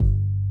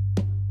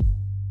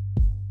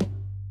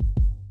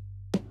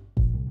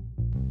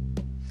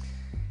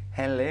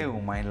Hello,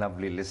 my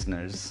lovely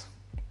listeners,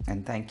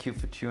 and thank you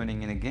for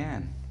tuning in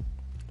again.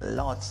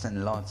 Lots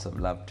and lots of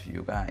love to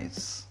you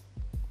guys.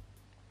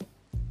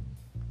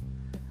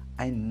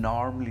 I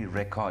normally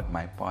record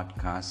my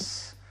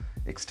podcasts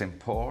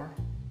extempore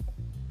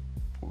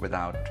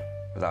without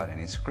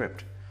any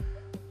script.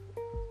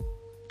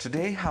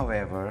 Today,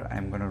 however,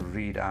 I'm going to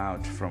read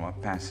out from a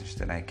passage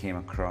that I came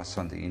across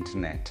on the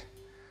internet,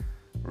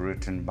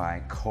 written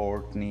by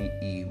Courtney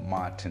E.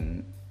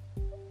 Martin,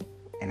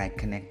 and I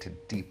connected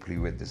deeply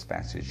with this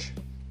passage.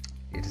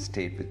 It has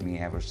stayed with me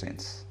ever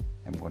since.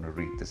 I'm going to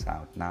read this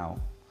out now.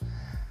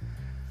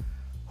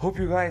 Hope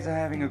you guys are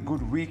having a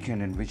good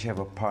weekend in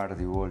whichever part of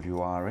the world you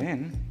are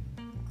in.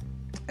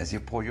 As you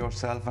pour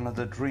yourself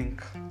another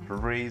drink,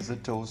 raise a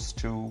toast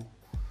to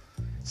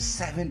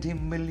 70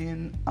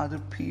 million other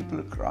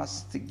people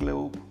across the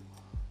globe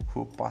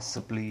who are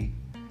possibly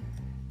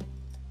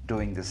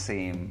doing the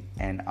same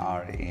and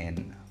are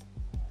in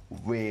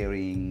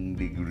varying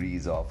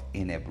degrees of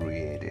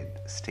inebriated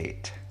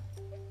state.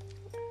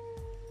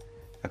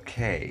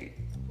 Okay,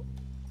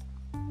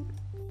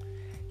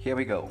 here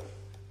we go.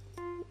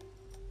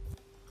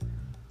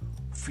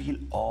 Feel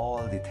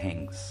all the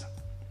things.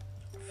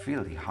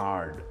 Feel the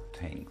hard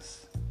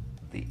things,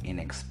 the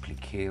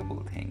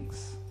inexplicable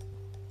things,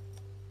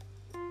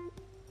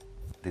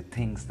 the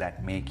things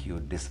that make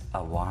you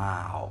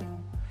disavow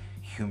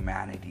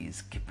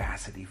humanity's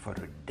capacity for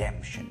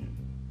redemption.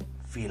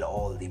 Feel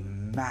all the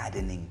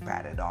maddening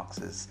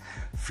paradoxes.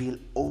 Feel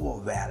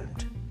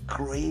overwhelmed,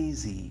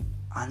 crazy,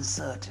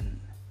 uncertain,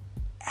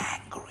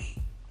 angry.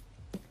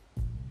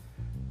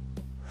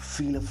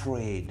 Feel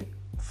afraid,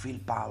 feel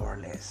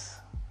powerless.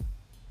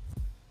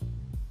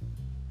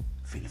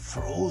 Feel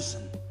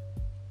frozen,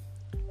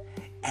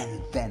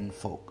 and then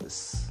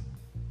focus.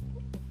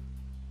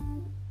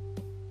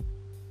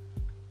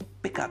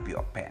 Pick up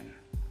your pen.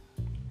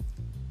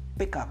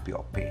 Pick up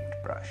your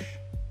paintbrush.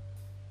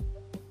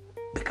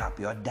 Pick up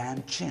your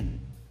damn chin.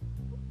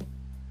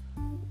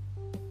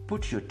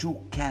 Put your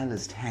two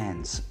calloused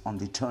hands on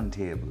the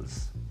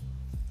turntables,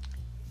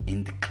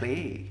 in the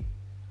clay,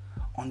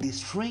 on the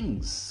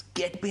strings.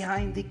 Get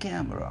behind the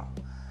camera.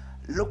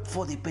 Look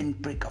for the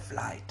pinprick of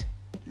light.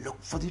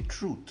 Look for the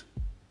truth.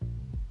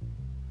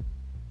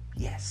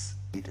 Yes,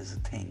 it is a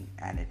thing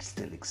and it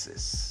still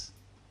exists.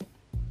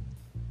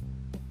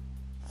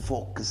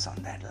 Focus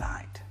on that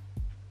light.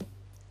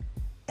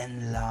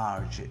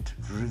 Enlarge it.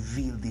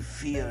 Reveal the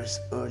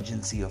fierce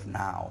urgency of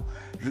now.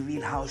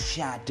 Reveal how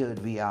shattered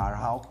we are,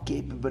 how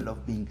capable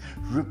of being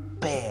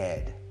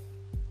repaired.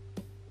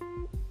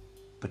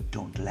 But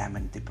don't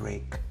lament the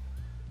break.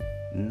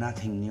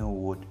 Nothing new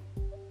would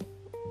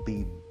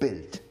be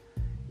built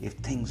if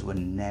things were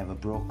never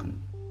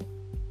broken.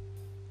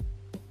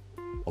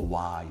 A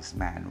wise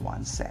man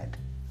once said,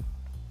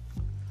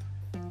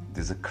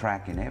 "There's a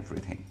crack in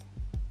everything."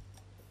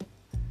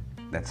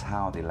 That's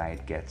how the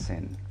light gets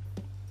in.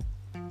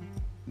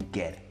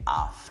 Get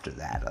after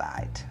that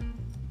light.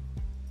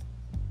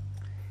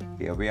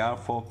 Here we are,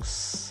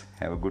 folks.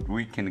 Have a good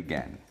weekend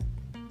again.